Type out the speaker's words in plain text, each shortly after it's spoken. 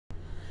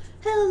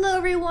Hello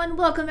everyone,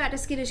 welcome back to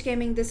Skittish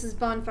Gaming. This is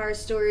Bonfire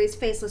Stories,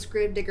 Faceless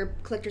Gravedigger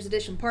Collector's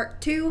Edition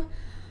Part 2.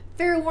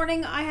 Fair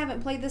warning, I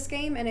haven't played this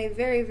game in a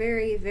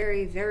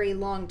very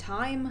long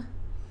time.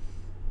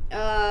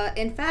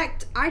 In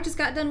fact, I just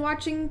got done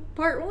watching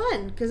Part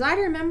 1, because I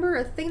remember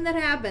a thing that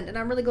happened, and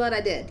I'm really glad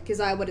I did, because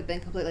I would have been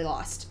completely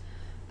lost.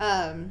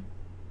 And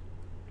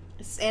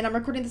I'm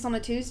recording this on a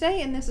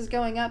Tuesday, and this is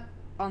going up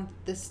on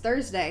this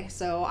Thursday,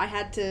 so I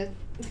had to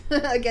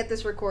get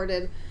this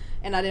recorded,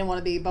 and I didn't want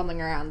to be bumbling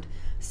around.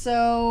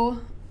 So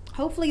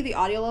hopefully the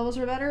audio levels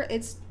are better.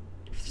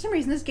 For some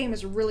reason this game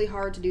is really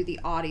hard to do the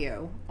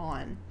audio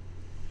on.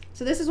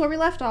 So this is where we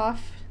left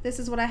off. This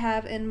is what I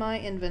have in my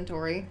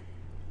inventory.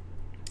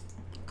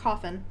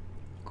 Coffin,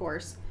 of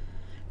course.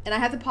 And I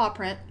have the paw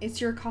print. It's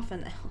your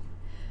coffin now.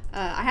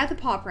 I have the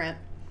paw print.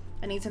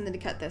 I need something to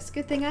cut this.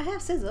 Good thing I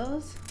have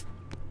scissors.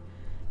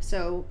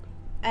 So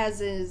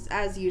as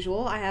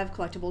usual, I have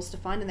collectibles to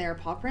find, and they are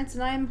paw prints,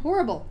 and I am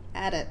horrible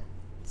at it.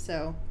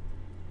 So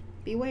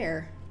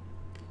beware.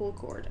 Pull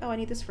cord. Oh, I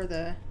need this for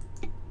the...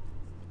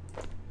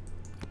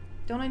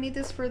 Don't I need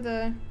this for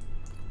the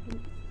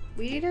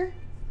weed eater?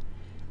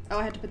 Oh,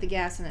 I have to put the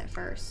gas in it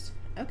first.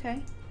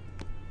 Okay.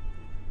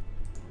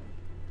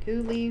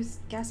 Who leaves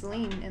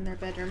gasoline in their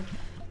bedroom?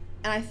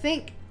 And I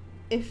think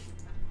if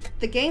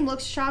the game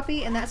looks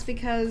choppy, and that's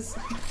because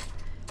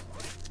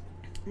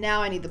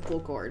now I need the pull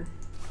cord.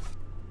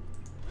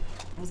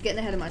 I was getting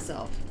ahead of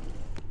myself.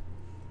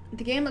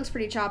 The game looks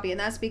pretty choppy, and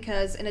that's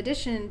because in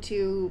addition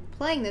to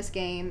playing this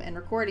game and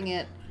recording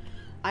it,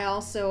 I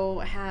also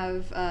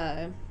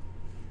have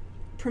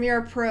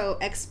Premiere Pro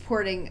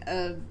exporting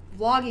a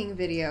vlogging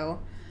video.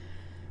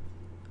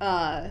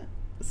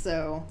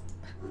 So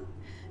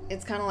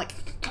it's kind of like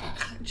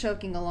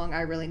choking along.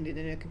 I really need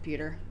a new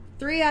computer.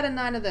 3 out of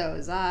 9 of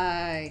those.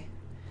 I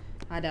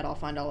doubt I'll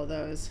find all of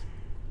those.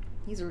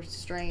 These are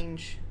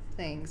strange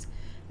things.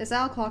 This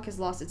owl clock has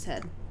lost its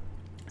head.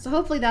 So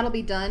hopefully that'll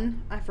be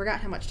done. I forgot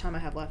how much time I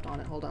have left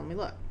on it. Hold on, let me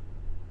look.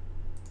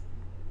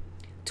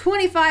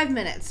 25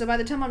 minutes. So by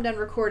the time I'm done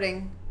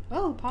recording...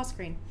 Oh, pause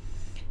screen.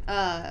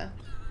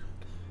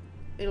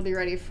 It'll be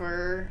ready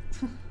for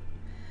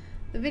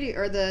the video,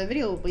 or the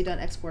video will be done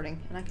exporting,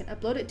 and I can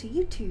upload it to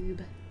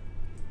YouTube.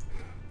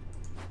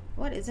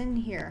 What is in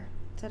here?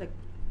 Is that a...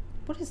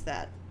 What is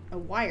that? A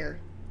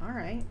wire.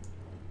 Alright.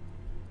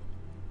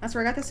 That's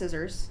where I got the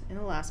scissors in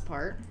the last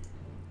part.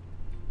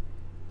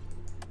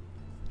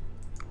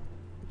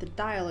 The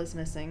dial is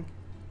missing.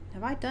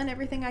 Have I done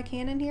everything I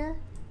can in here?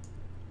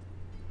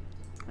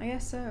 I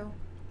guess so.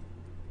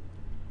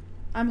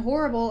 I'm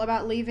horrible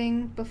about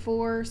leaving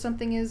before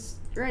something is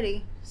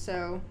ready,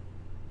 so...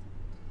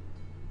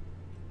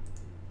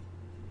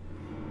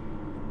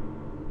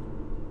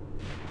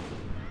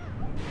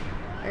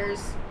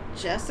 There's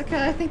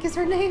Jessica, I think is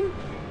her name.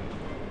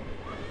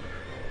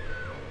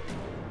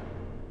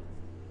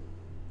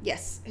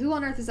 Yes. Who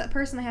on earth is that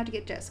person? I have to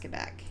get Jessica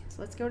back. So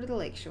let's go to the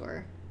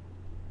lakeshore.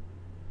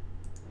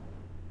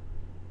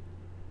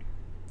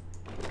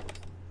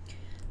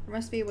 There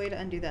must be a way to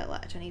undo that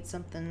latch. I need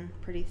something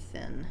pretty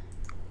thin.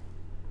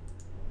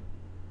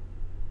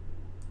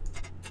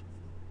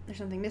 There's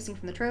something missing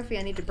from the trophy.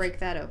 I need to break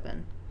that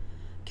open.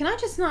 Can I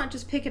just not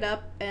just pick it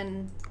up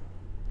and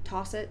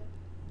toss it?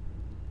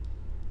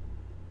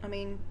 I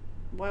mean,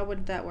 why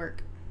wouldn't that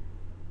work?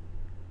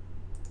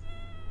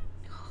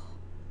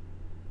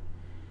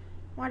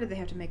 Why did they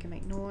have to make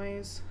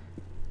noise?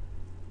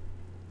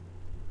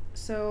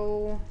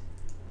 So,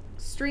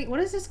 string,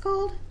 what is this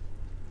called?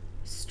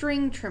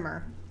 String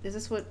trimmer. Is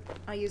this what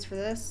I use for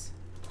this?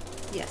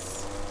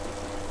 Yes.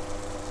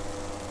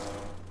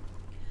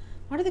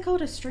 Why do they call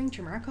it a string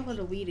trimmer? I call it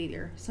a weed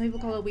eater. Some people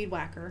call it a weed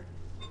whacker.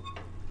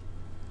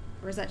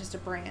 Or is that just a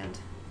brand?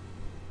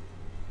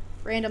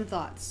 Random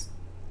thoughts.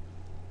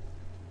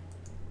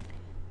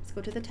 Let's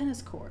go to the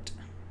tennis court.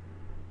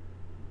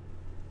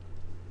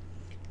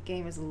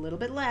 Game is a little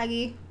bit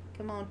laggy.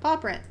 Come on, paw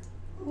print.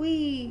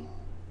 Whee!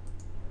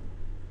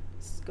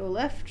 Let's go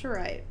left to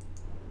right.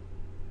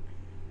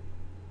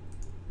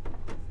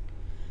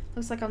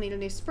 Looks like I'll need a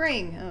new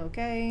spring.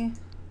 Okay.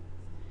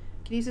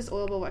 Can use this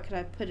oil, but what could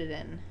I put it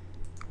in?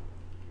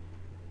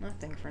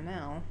 Nothing for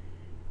now.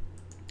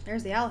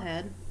 There's the owl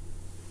head.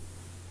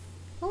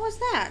 What was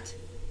that?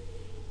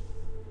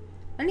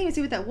 I didn't even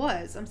see what that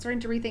was. I'm starting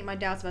to rethink my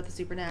doubts about the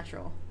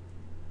supernatural.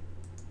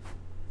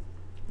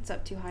 It's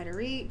up too high to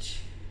reach.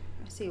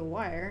 I see a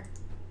wire.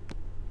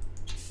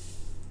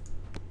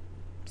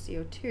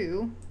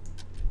 CO2.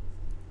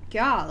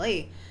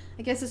 Golly.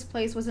 I guess this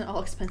place wasn't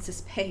all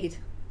expenses paid.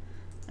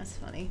 That's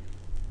funny.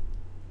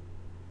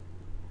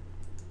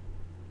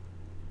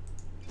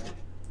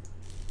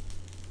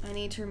 I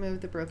need to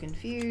remove the broken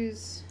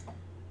fuse.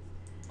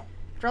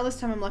 For all this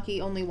time, I'm lucky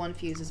only one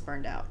fuse is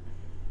burned out.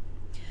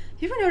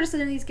 Have you ever noticed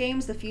that in these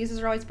games, the fuses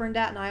are always burned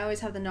out, and I always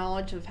have the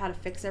knowledge of how to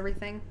fix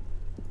everything?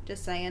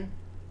 Just saying.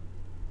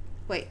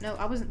 Wait, no,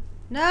 I wasn't...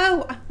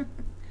 No!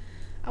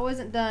 I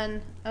wasn't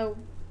done. Oh,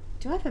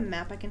 do I have a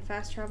map I can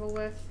fast travel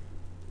with?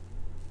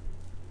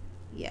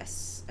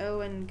 Yes. Oh,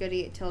 and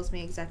goody, it tells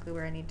me exactly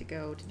where I need to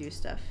go to do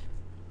stuff.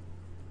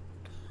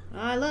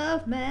 I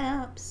love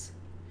maps.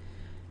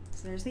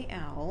 So there's the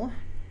owl.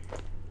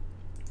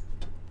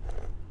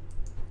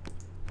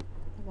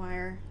 The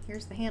wire.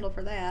 Here's the handle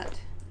for that.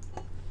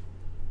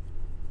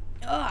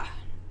 Ugh.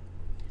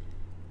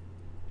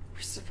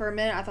 For a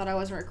minute, I thought I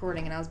wasn't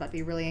recording and I was about to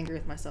be really angry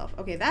with myself.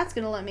 Okay, that's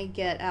gonna let me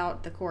get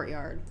out the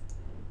courtyard.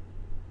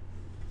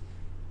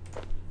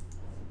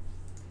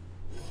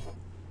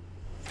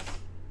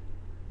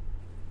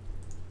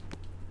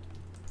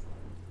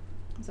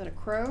 Is that a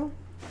crow?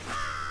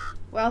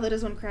 Wow, that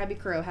is one crabby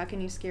crow. How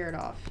can you scare it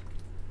off?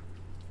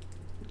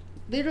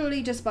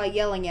 Literally just by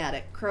yelling at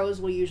it,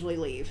 crows will usually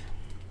leave.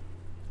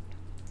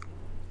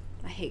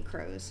 I hate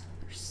crows.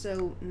 They're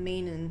so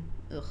mean and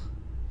ugh.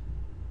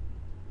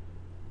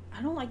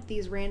 I don't like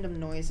these random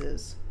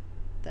noises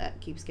that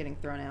keeps getting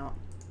thrown out.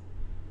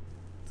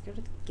 Let's go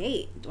to the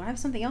gate. Do I have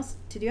something else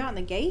to do out in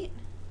the gate?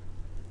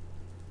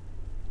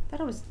 I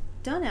thought I was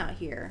done out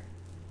here.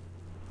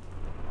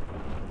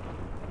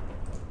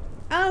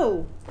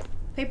 Oh!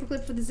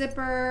 Paperclip for the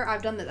zipper.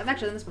 I've done this. I've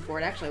actually done this before.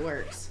 It actually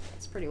works.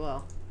 It's pretty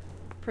well.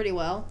 Pretty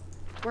well.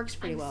 Works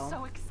pretty well. I'm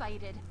so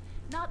excited.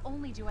 Not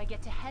only do I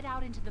get to head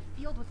out into the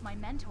field with my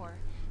mentor,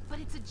 but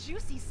it's a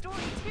juicy story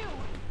too.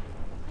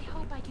 I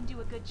hope I can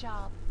do a good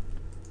job.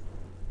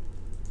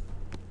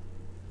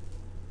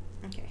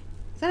 Okay.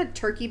 Is that a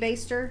turkey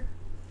baster?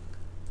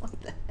 What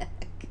the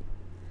heck?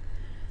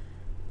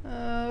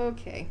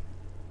 Okay.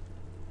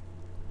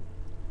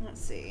 Let's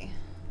see.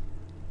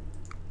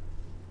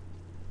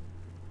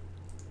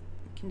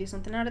 Can do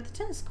something out at the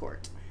tennis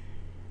court.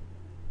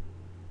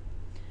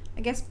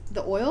 I guess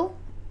the oil?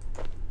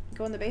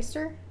 Go in the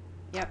baster?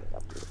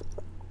 Yep.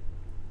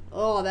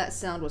 Oh, that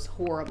sound was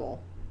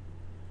horrible.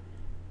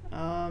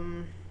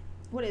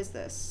 What is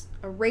this?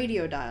 A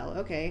radio dial.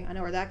 Okay, I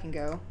know where that can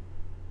go.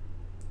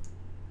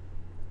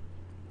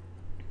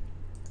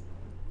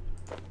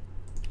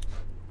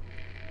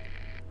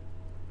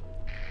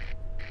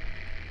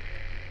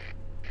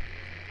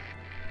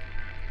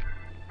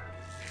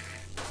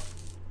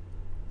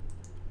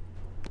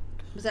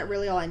 Was that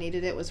really all I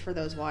needed? It was for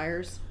those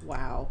wires?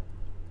 Wow.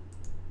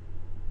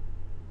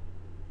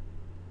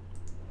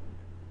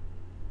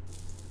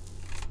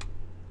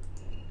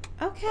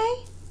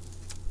 Okay.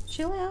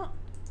 Chill out.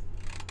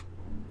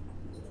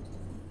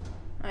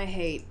 I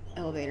hate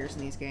elevators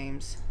in these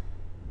games.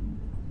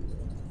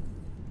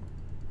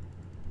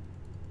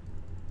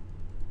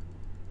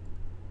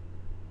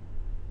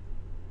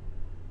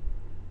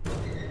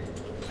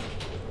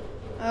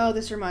 Oh,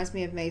 this reminds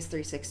me of Maze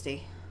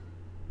 360.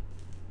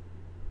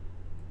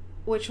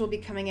 Which will be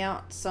coming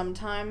out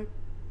sometime.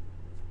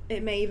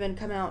 It may even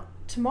come out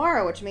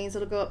tomorrow, which means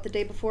it'll go up the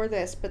day before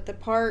this. But the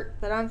part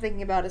that I'm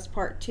thinking about is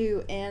part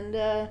 2. And,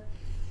 oh,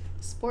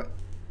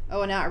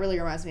 now it really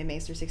reminds me of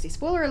Maze 360.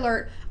 Spoiler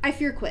alert, I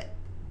fear quit.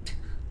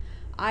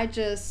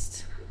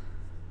 It's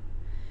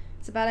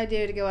a bad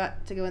idea to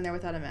go in there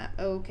without a map.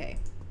 Okay.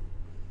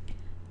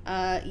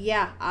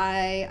 Yeah,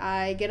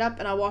 I get up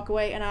and I walk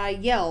away and I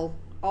yell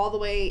all the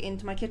way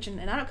into my kitchen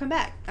and I don't come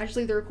back. I just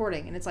leave the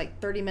recording and it's like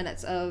 30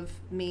 minutes of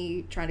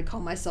me trying to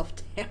calm myself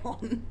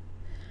down.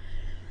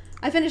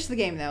 I finished the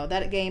game though.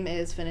 That game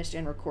is finished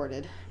and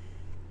recorded.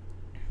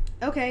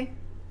 Okay,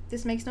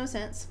 this makes no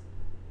sense.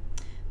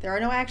 There are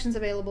no actions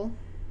available.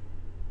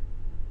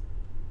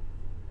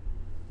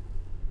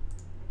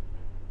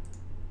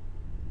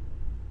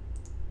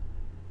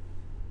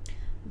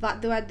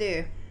 What do I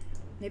do?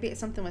 Maybe it's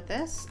something with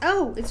this?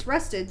 Oh, it's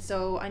rusted,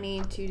 so I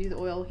need to do the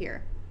oil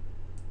here.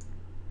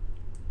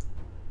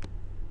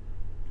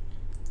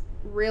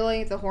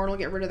 Really? The horn will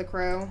get rid of the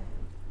crow?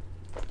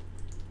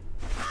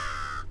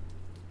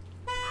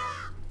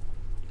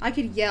 I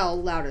could yell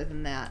louder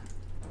than that.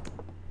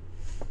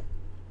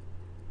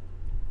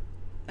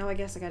 Oh, I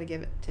guess I gotta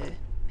give it to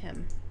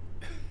him.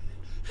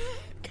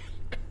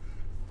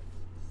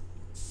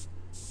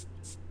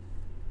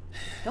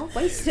 Don't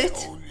waste it.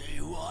 There's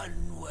only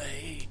one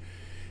way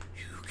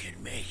you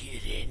can make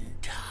it in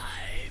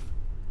time.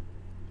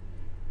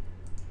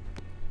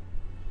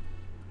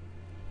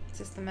 Is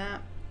this the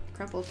map?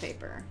 Crumpled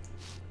paper.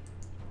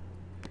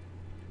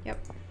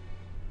 Yep.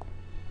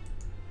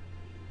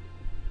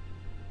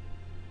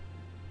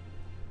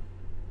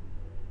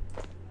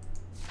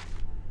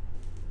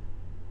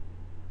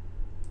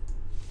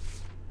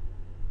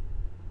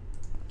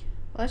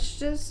 Let's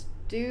just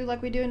do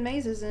like we do in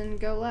mazes and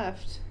go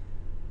left.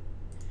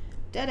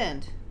 Dead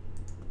end.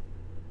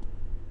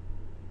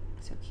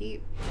 So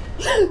keep...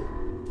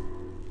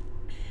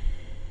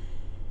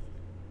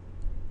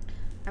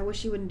 I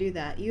wish you wouldn't do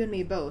that. You and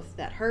me both.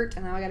 That hurt,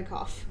 and now I got a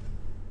cough.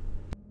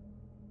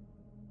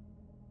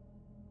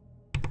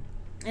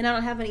 And I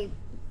don't have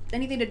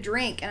anything to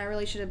drink, and I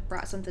really should have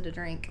brought something to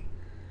drink.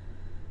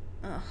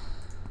 Ugh.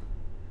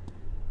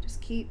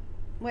 Just keep...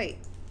 Wait.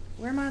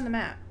 Where am I on the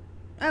map?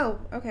 Oh,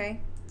 okay.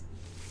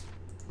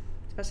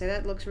 I was about to say,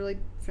 that looks really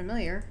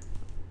familiar.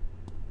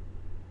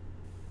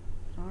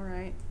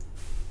 Alright.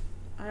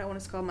 I don't want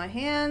to scald my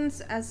hands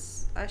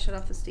as I shut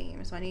off the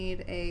steam, so I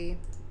need a...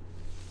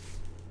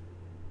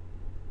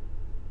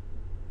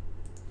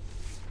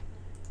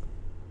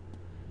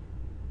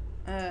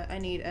 I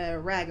need a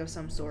rag of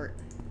some sort.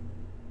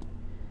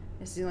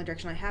 This is the only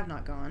direction I have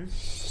not gone.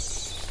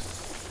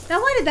 Now,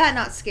 why did that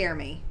not scare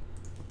me?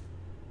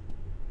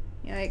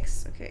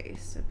 Yikes. Okay,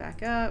 so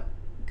back up.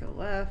 Go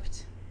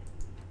left.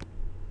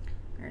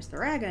 There's the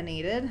rag I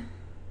needed.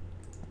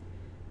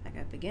 Back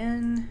up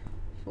again.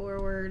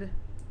 Forward.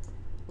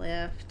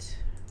 Left.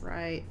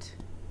 Right.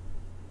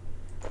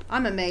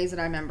 I'm amazed that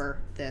I remember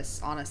this,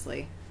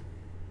 honestly.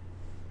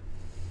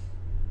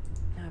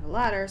 I have a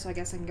ladder, so I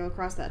guess I can go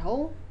across that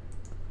hole.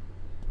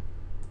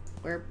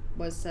 Where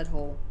was said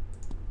hole?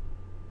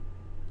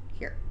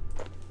 Here.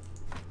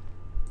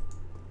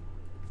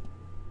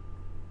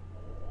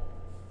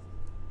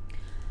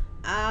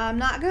 I'm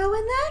not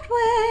going that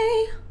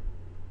way.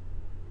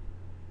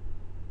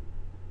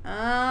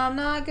 I'm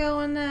not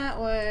going that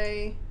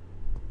way.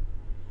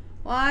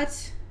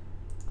 What?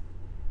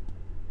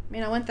 I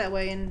mean, I went that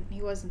way and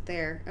he wasn't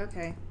there.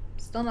 Okay.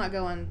 Still not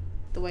going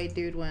the way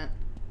dude went.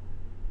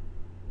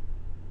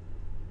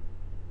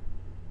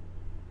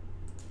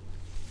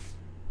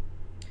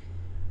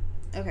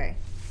 Okay.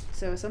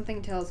 So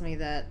something tells me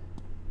that...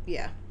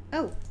 Yeah.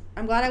 Oh,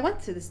 I'm glad I went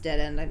to this dead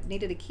end. I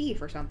needed a key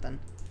for something.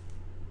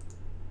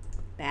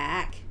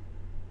 Back.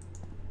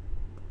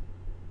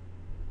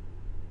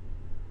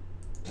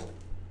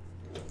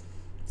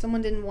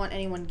 Someone didn't want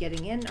anyone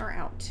getting in or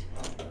out.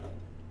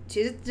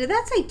 Did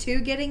that say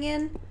 2 getting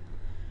in?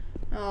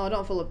 Oh,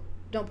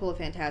 don't pull a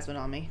phantasm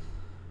on me.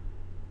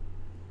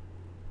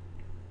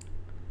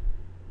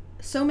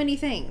 So many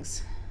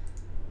things.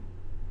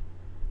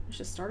 Let's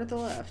just start at the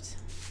left.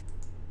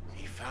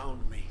 He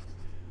found me.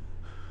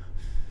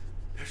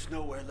 There's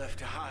nowhere left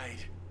to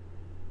hide.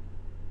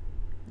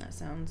 That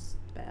sounds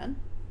bad.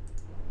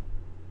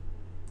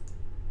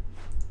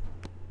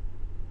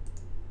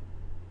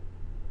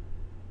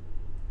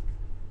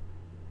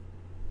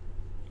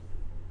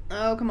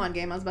 Oh, come on,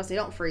 game. I was about to say,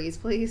 don't freeze,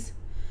 please.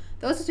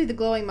 Those must be the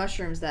glowing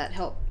mushrooms that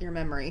help your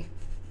memory.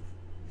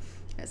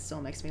 That still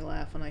makes me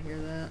laugh when I hear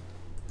that.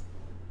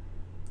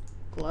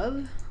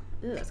 Glove?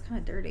 Ew, that's kind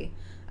of dirty.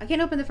 I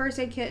can't open the first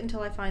aid kit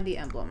until I find the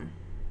emblem.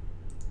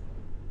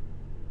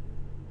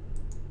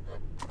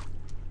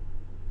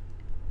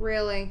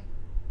 Really?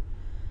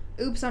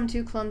 Oops, I'm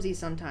too clumsy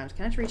sometimes.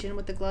 Can I just reach in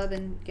with the glove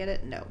and get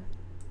it? No.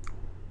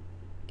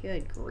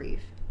 Good grief.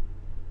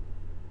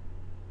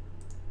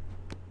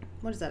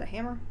 What is that, a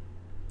hammer?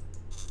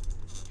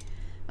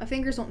 My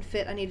fingers won't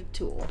fit. I need a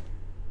tool.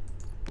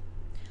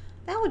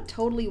 That would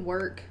totally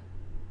work.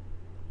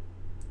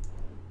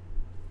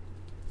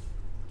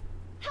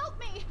 Help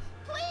me!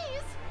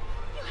 Please!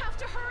 You have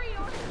to hurry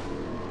or...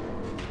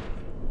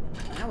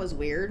 That was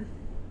weird.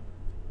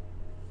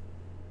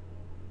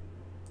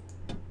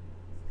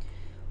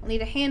 I'll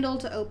need a handle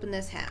to open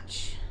this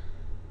hatch.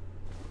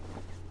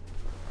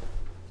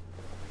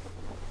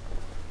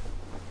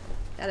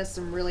 That is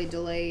some really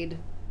delayed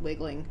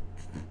wiggling.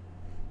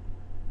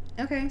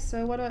 Okay,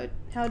 so how do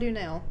I do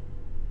now?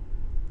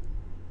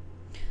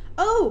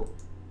 Oh!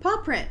 Paw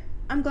print!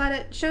 I'm glad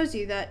it shows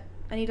you that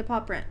I need a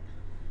paw print.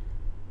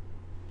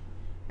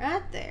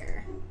 Right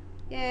there.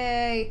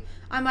 Yay!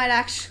 I might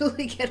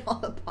actually get all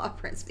the paw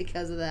prints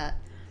because of that.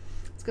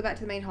 Let's go back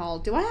to the main hall.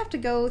 Do I have to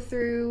go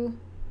through...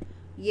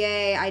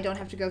 Yay, I don't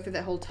have to go through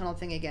that whole tunnel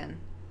thing again.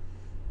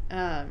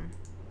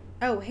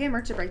 Oh,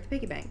 hammer to break the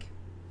piggy bank.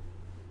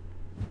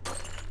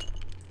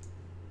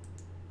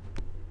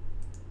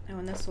 Oh,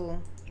 and this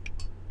will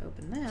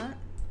open that.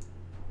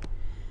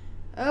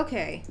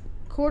 Okay,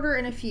 quarter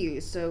and a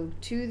fuse. So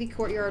to the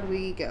courtyard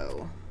we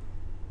go.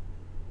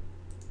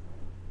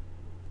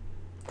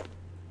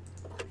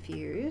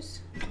 Fuse.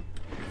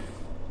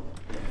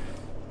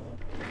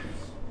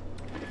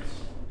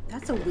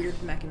 That's a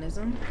weird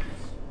mechanism.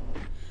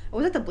 Oh,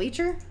 was that the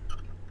bleacher?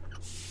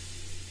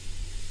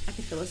 I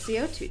can fill a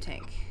CO2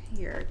 tank.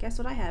 Here, guess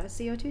what I have? A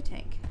CO2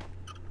 tank.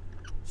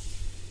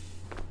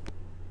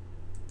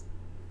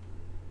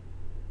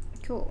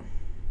 Cool.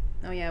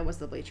 Oh yeah, it was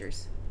the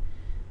bleachers.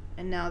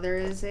 And now there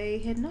is a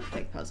hidden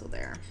object puzzle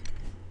there.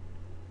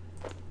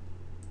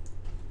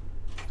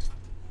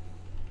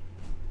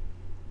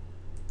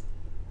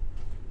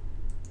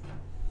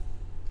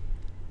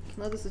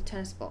 Can load this with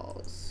tennis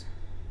balls.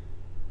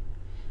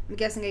 I'm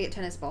guessing I get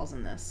tennis balls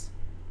in this.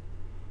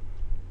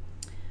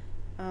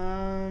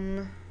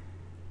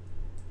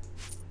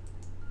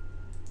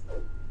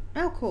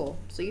 Oh, cool.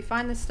 So you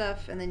find this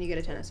stuff and then you get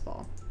a tennis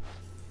ball.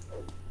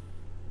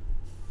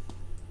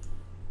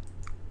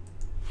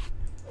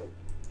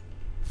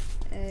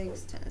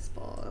 Eggs, tennis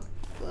ball,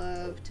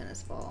 glove,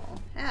 tennis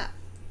ball, hat,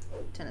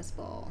 tennis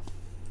ball,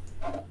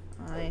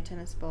 eye,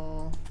 tennis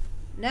ball.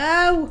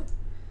 No!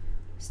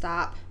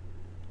 Stop.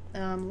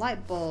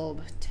 Light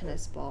bulb,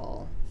 tennis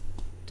ball,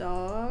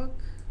 dog,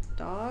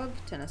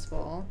 tennis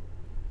ball.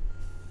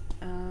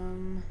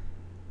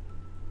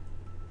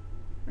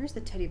 Where's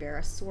the teddy bear?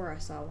 I swore I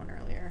saw one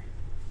earlier.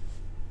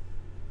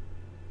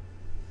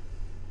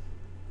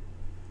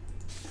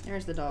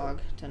 There's the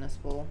dog, tennis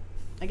ball.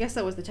 I guess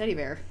that was the teddy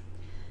bear.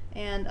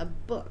 And a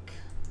book.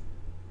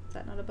 Is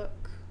that not a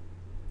book?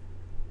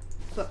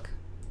 Book.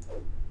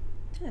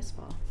 Tennis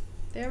ball.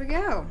 There we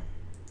go.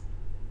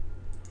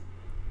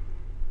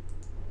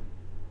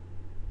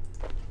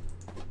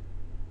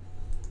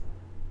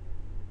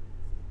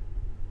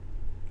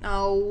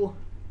 Oh.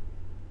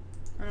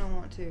 I don't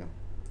want to.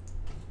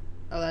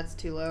 Oh, that's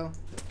too low.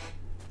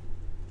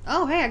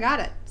 Oh, hey, I got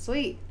it.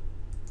 Sweet.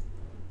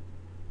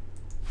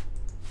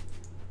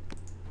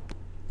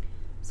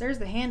 So there's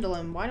the handle,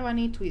 and why do I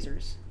need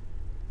tweezers?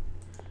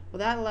 Will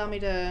that allow me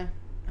to...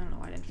 I don't know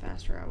why I didn't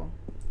fast travel.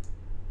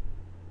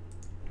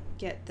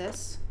 Get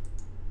this.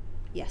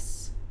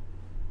 Yes.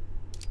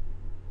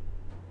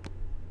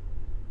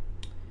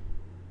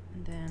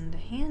 And then the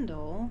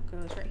handle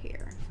goes right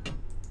here.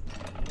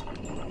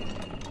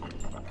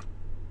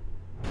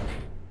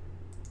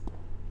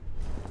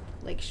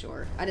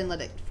 Lakeshore. I didn't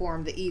let it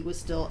form. The E was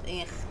still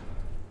in.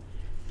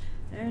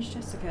 There's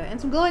Jessica. And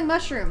some glowing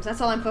mushrooms.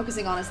 That's all I'm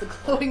focusing on is the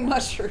glowing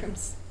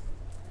mushrooms.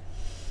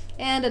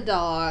 And a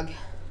dog.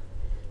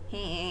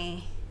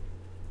 Hey.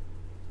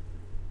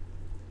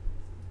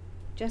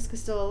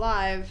 Jessica's still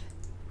alive.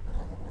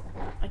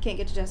 I can't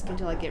get to Jessica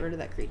until I get rid of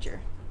that creature.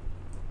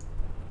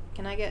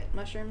 Can I get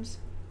mushrooms?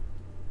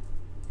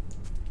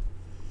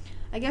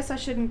 I guess I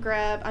shouldn't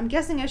grab... I'm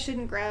guessing I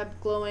shouldn't grab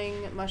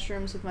glowing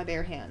mushrooms with my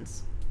bare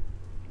hands.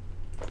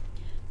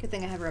 Good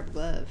thing I have a rubber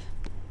glove.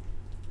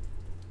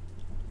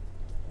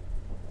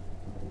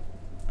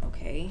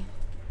 Okay.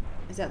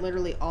 Is that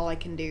literally all I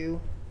can do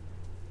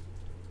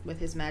with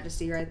His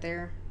Majesty right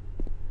there?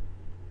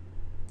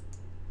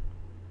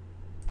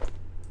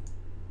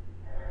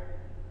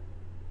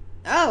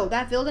 Oh,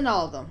 that filled in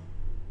all of them.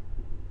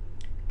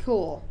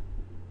 Cool.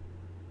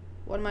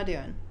 What am I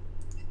doing?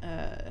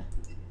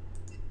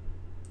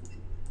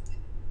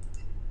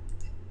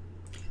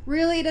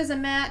 Really? It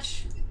doesn't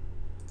match?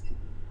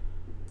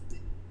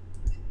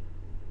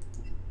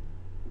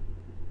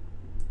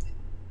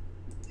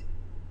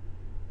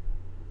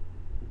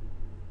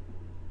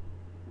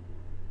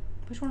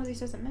 Which one of these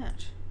doesn't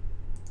match?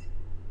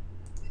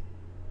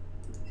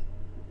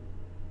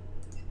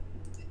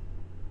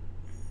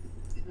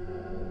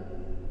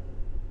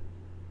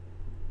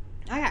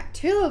 I got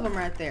 2 of them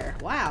right there.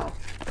 Wow.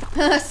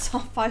 I saw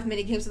 5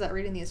 mini games without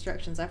reading the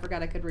instructions. I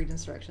forgot I could read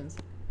instructions.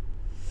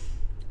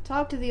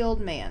 Talk to the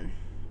old man.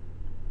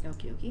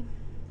 Okie dokie.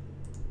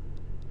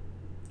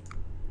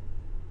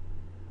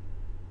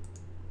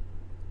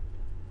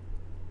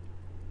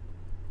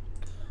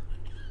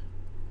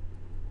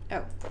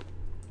 Oh.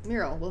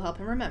 Mural will help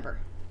him remember.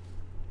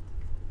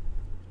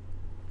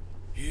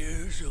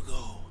 Years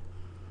ago,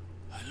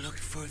 I looked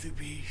for the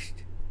beast.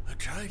 I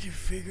tried to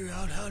figure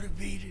out how to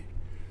beat it.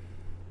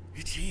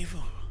 It's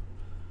evil,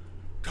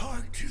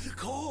 dark to the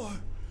core,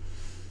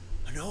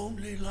 and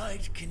only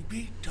light can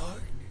beat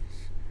darkness.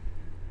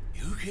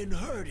 You can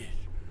hurt it,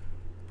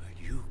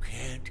 but you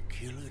can't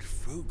kill it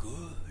for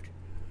good.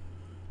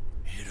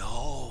 It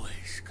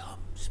always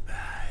comes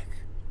back.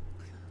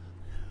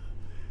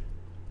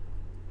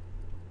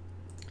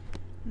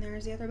 And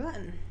there's the other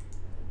button.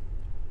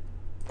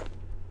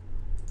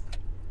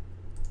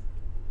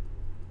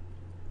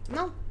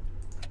 No.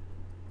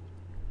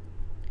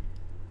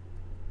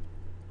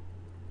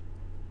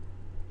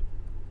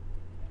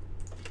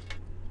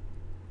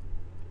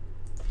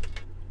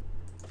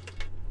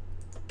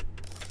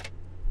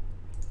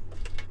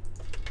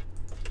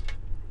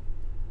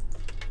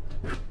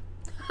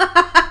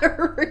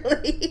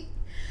 Really?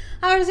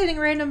 I was hitting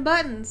random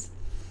buttons.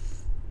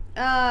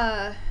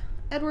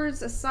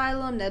 Edwards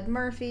Asylum, Ned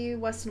Murphy,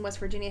 Weston, West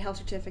Virginia, health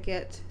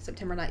certificate,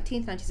 September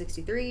 19th,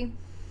 1963.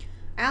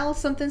 Al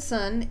something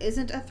son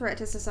isn't a threat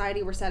to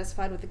society. We're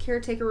satisfied with the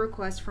caretaker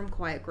request from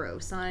Quiet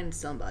Grove. Signed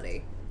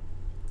somebody.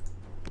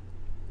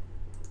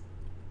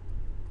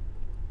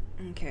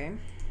 Okay.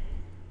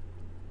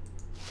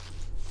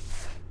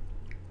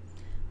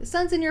 The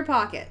sun's in your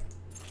pocket.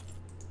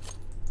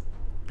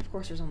 Of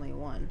course there's only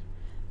one.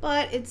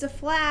 But it's a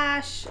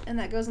flash, and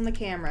that goes on the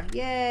camera.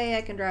 Yay,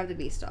 I can drive the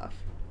beast off.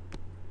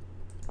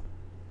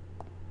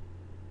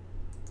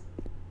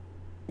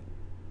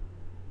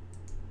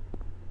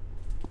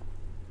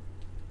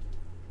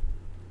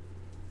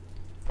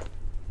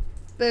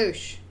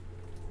 Boosh.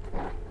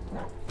 Ha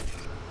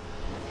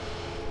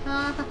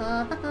ha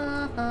ha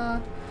ha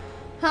ha.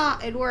 Ha,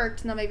 it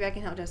worked. Now maybe I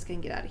can help Jessica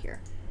and get out of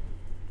here.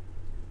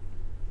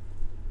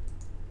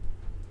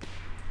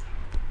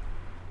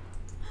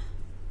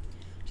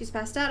 She's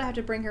passed out. I have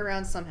to bring her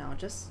around somehow.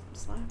 Just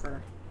slap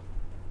her.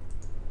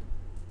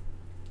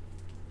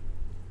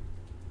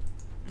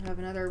 I have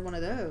another one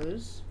of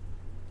those.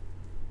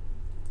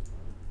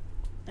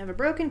 I have a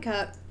broken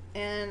cup,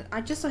 and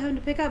I just so happened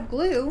to pick up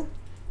glue.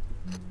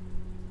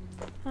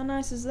 How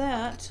nice is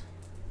that?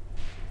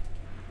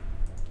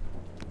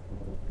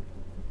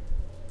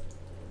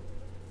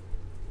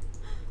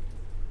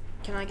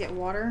 Can I get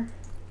water?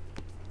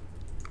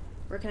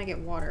 Where can I get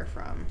water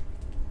from?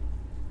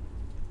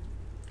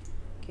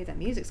 Okay, that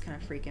music's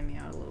kind of freaking me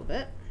out a little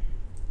bit.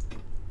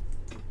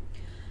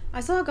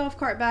 I saw a golf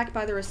cart back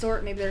by the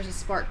resort. Maybe there's a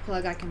spark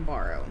plug I can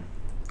borrow.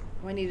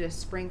 Oh, I needed a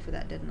spring for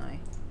that, didn't I?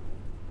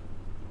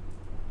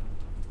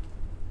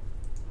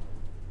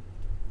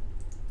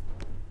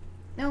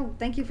 No,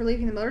 thank you for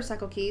leaving the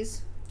motorcycle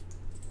keys.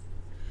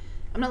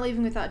 I'm not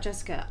leaving without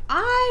Jessica.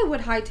 I would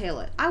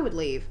hightail it. I would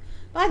leave.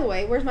 By the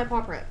way, where's my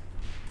paw print?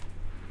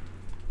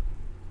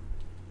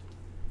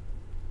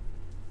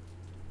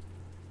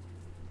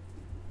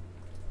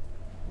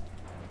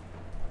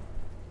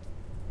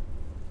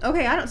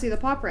 Okay, I don't see the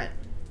paw print.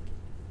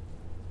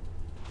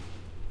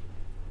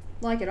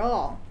 Like at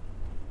all.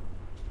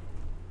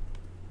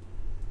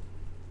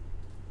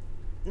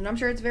 And I'm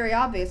sure it's very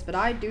obvious, but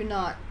I do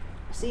not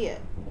see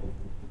it.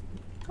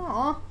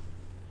 Aw.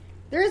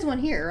 There is one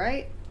here,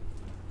 right?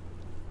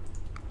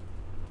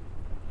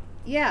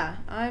 Yeah,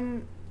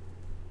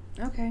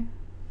 okay.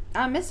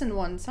 I'm missing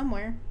one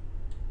somewhere.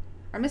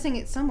 I'm missing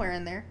it somewhere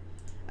in there.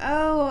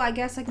 Oh, I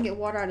guess I can get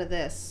water out of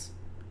this.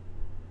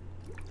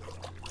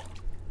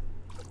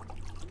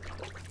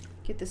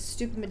 Get this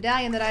stupid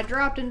medallion that I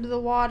dropped into the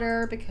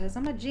water because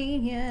I'm a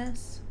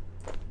genius.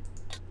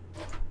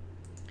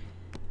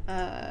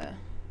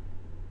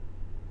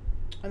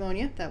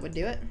 Ammonia, that would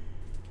do it.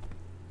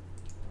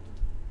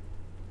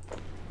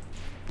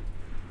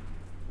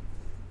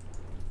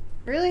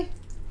 Really?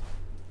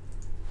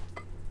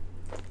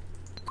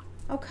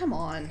 Oh, come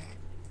on.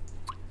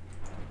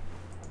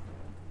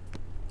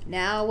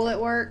 Now will it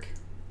work?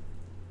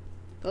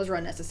 Those are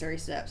unnecessary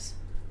steps.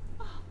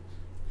 Oh,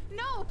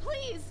 no,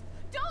 please,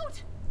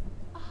 don't!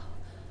 Oh,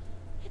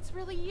 it's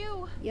really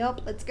you.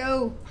 Yup, let's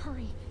go.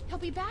 Hurry, he'll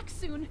be back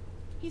soon.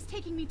 He's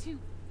taking me to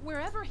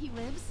wherever he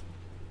lives.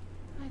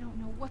 I don't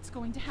know what's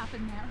going to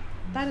happen there.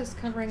 That is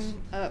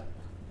covering up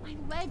My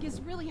leg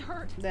is really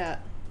hurt.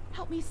 that.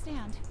 Help me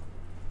stand.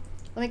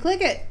 Let me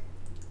click it.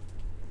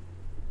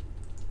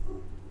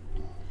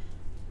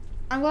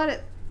 I'm glad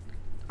it...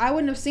 I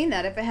wouldn't have seen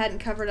that if it hadn't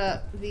covered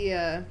up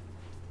the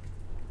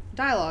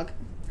dialogue.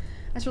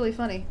 That's really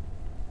funny.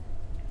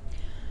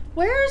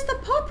 Where's the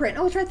paw print?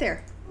 Oh, it's right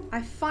there.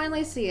 I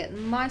finally see it.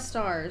 My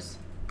stars.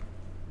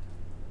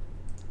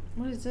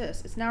 What is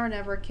this? It's now or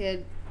never,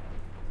 kid.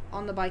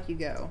 On the bike you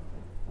go.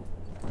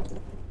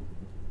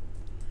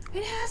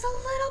 It has a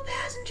little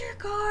passenger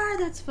car.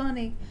 That's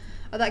funny.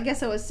 Oh, I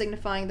guess I was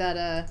signifying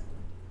that,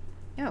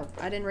 oh,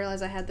 I didn't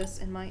realize I had this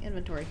in my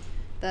inventory.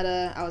 That,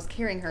 I was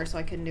carrying her so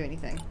I couldn't do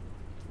anything.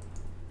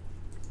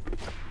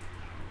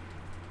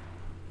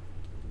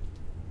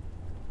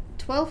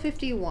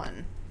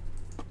 $12.51.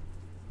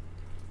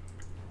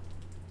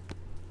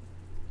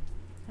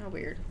 How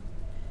weird.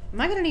 Am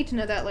I gonna need to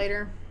know that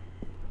later?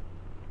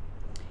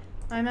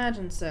 I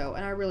imagine so,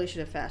 and I really should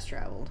have fast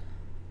traveled.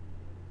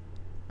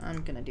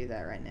 I'm gonna do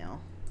that right now.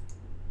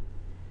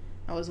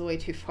 I was way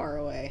too far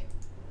away.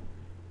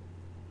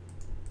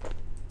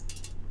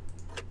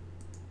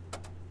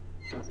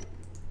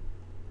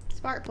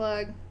 Spark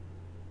plug.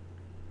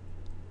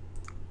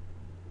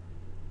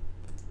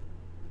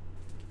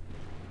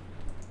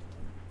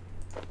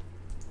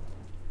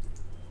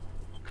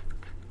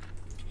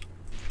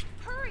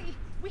 Hurry!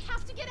 We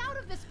have to get out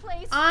of this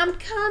place! I'm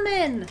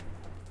coming!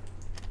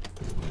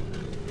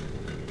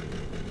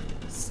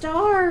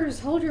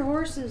 Stars! Hold your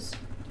horses.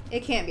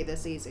 It can't be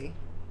this easy.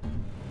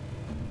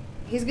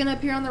 He's gonna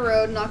appear on the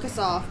road and knock us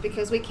off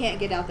because we can't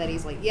get out that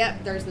easily.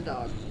 Yep, there's the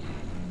dog.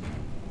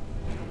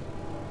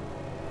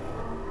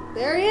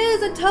 There he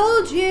is! I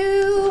told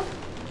you!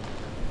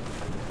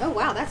 Oh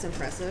wow, that's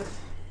impressive.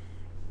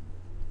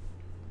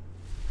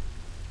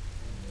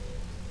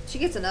 She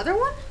gets another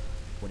one?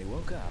 When he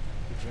woke up,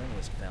 the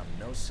journalist found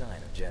no sign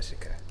of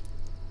Jessica.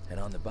 And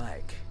on the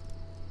bike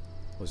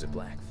was a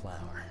black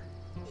flower.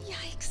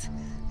 Yikes.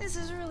 This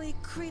is really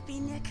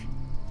creepy, Nick.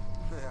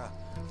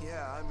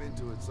 Yeah, I'm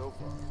into it so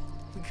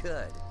far.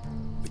 Good,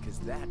 because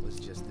that was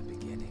just the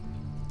beginning.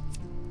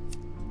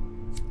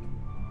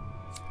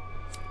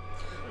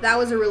 That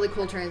was a really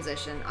cool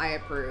transition. I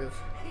approve.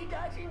 He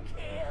doesn't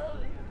kill.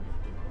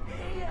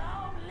 He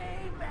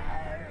only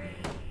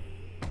buries.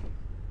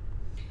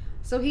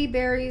 So he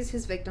buries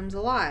his victims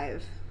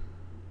alive.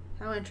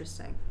 How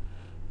interesting.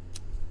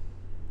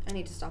 I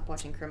need to stop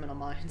watching Criminal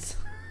Minds.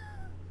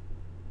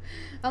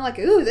 I'm like,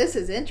 ooh, this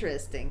is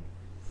interesting.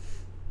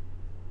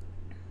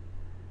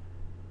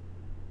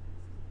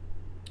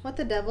 What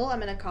the devil?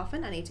 I'm in a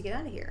coffin. I need to get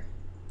out of here.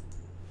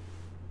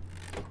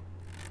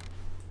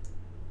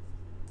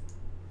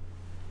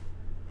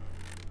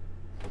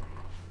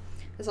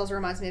 This also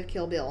reminds me of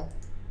Kill Bill.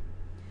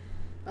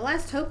 My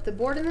last hope, the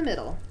board in the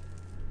middle.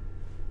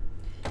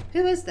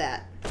 Who is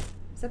that?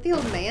 Is that the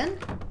old man?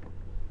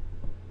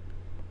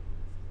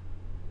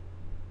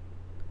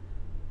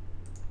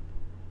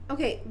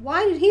 Okay,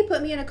 why did he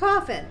put me in a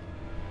coffin?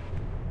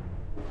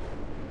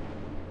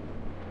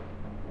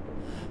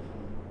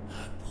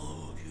 I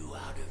pulled you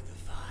out of the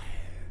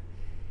fire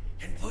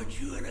and put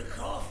you in a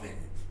coffin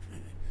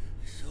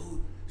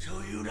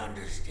so you'd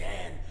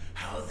understand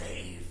how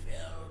they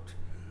felt.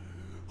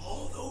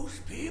 All those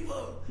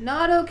people.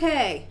 Not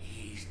okay.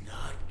 He's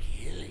not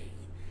killing,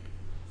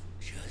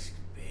 just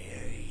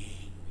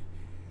burying.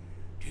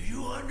 Do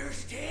you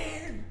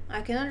understand?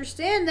 I can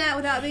understand that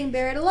without being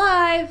buried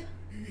alive.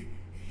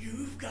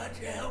 You've got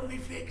to help me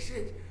fix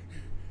it.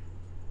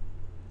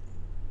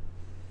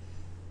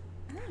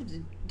 have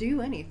to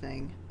do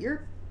anything.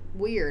 You're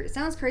weird. It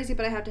sounds crazy,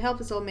 but I have to help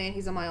this old man.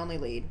 He's on my only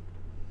lead.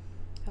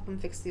 Help him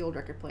fix the old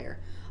record player.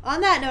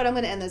 On that note, I'm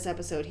going to end this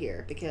episode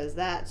here because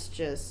that's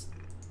just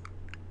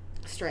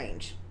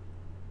strange.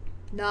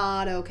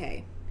 Not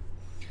okay.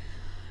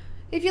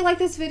 If you like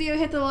this video,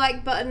 hit the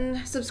like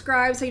button,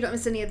 subscribe so you don't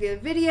miss any of the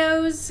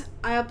videos.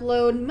 I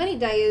upload many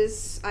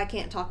days. I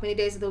can't talk many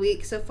days of the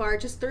week. So far,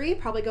 just 3,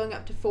 probably going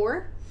up to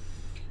 4.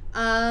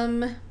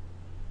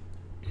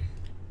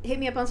 Hit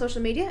me up on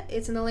social media.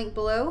 It's in the link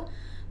below.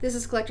 This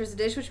is Collector's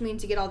Edition, which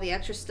means you get all the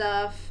extra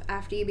stuff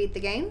after you beat the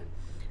game.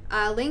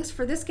 Links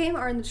for this game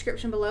are in the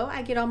description below.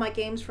 I get all my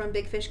games from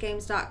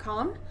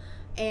bigfishgames.com.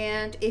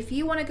 And if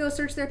you want to go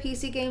search their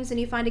PC games and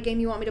you find a game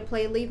you want me to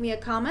play, leave me a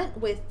comment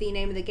with the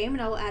name of the game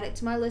and I will add it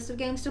to my list of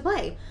games to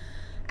play.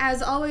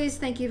 As always,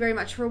 thank you very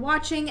much for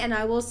watching, and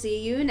I will see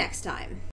you next time.